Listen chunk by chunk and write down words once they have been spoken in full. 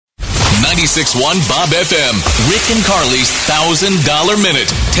96.1 Bob FM. Rick and Carly's $1,000 minute.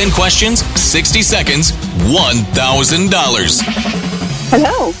 10 questions, 60 seconds, $1,000.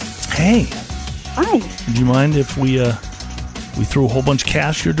 Hello. Hey, Hi. do you mind if we threw a whole bunch of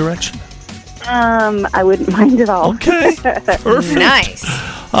cash your direction? I wouldn't mind at all. Okay, perfect. Nice.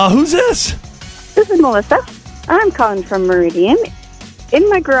 Who's this? This is Melissa. I'm calling from Meridian. In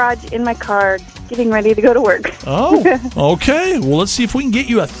my garage, in my car, getting ready to go to work. Oh, okay. Well, let's see if we can get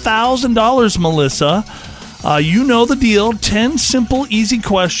you $1,000, Melissa. You know the deal. 10 simple, easy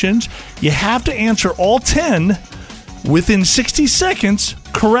questions. You have to answer all 10 within 60 seconds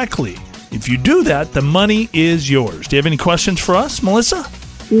correctly. If you do that, the money is yours. Do you have any questions for us, Melissa?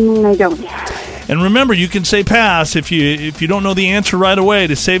 I don't. And remember, you can say pass if you don't know the answer right away.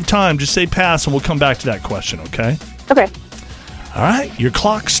 To save time, just say pass, and we'll come back to that question, okay? Okay. All right, your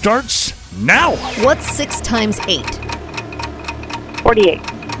clock starts now. What's 6 times 8? 48.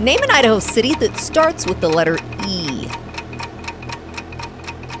 Name an Idaho city that starts with the letter E.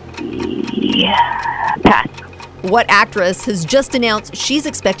 Pass. What actress has just announced she's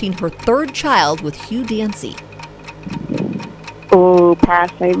expecting her 3rd child with Hugh Dancy? Oh,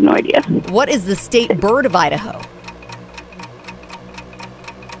 pass. I have no idea. What is the state bird of Idaho?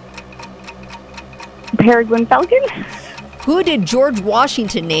 Peregrine falcon? Who did George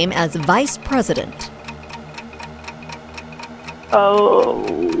Washington name as vice president? Oh.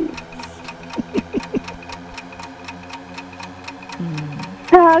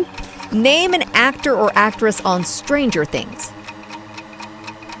 Pass. Name an actor or actress on Stranger Things.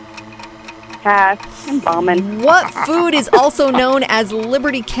 Pass. I'm bombing. What food is also known as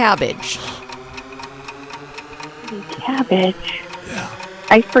Liberty cabbage? Cabbage.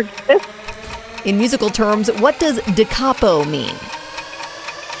 Iceberg this? In musical terms, what does da capo mean?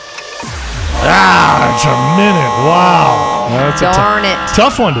 It's a minute. Wow. That's Darn it.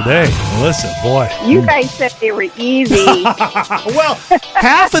 tough one today. Listen, boy. You guys said they were easy. Well,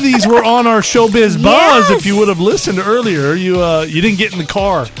 half of these were on our Showbiz Buzz. Yes. If you would have listened earlier, you didn't get in the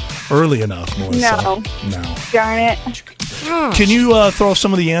car early enough, Melissa. No. No. Darn it. Can you throw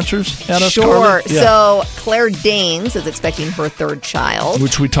some of the answers at us, Sure. Carly? Yeah. So Claire Danes is expecting her 3rd child.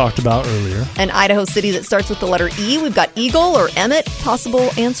 Which we talked about earlier. An Idaho city that starts with the letter E. We've got Eagle or Emmett.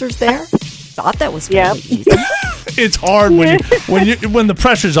 Possible answers there. Thought that was fairly easy. It's hard when the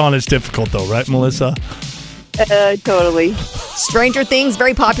pressure's on. It's difficult, though, right, Melissa? Totally. Stranger Things,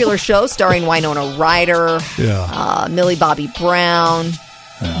 very popular show starring Winona Ryder, Yeah. Millie Bobby Brown.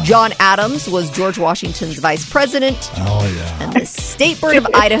 Yeah. John Adams was George Washington's vice president. Oh, yeah. And the state bird of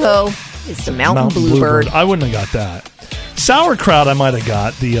Idaho is the mountain bluebird. I wouldn't have got that. Sauerkraut, I might have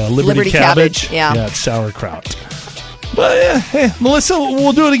got. The Liberty cabbage. Yeah. Yeah, it's sauerkraut. But, hey, Melissa,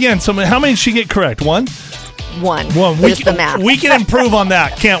 we'll do it again. So, how many did she get correct? One? One. We There's the math. We can improve on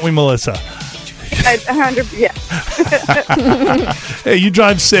that, can't we, Melissa? 100. Yeah. Hey, you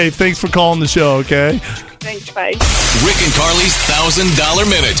drive safe. Thanks for calling the show, okay? Thanks. Bye. Rick and Carly's $1,000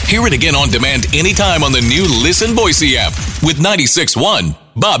 minute. Hear it again on demand anytime on the new Listen Boise app with 96.1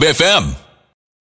 Bob FM.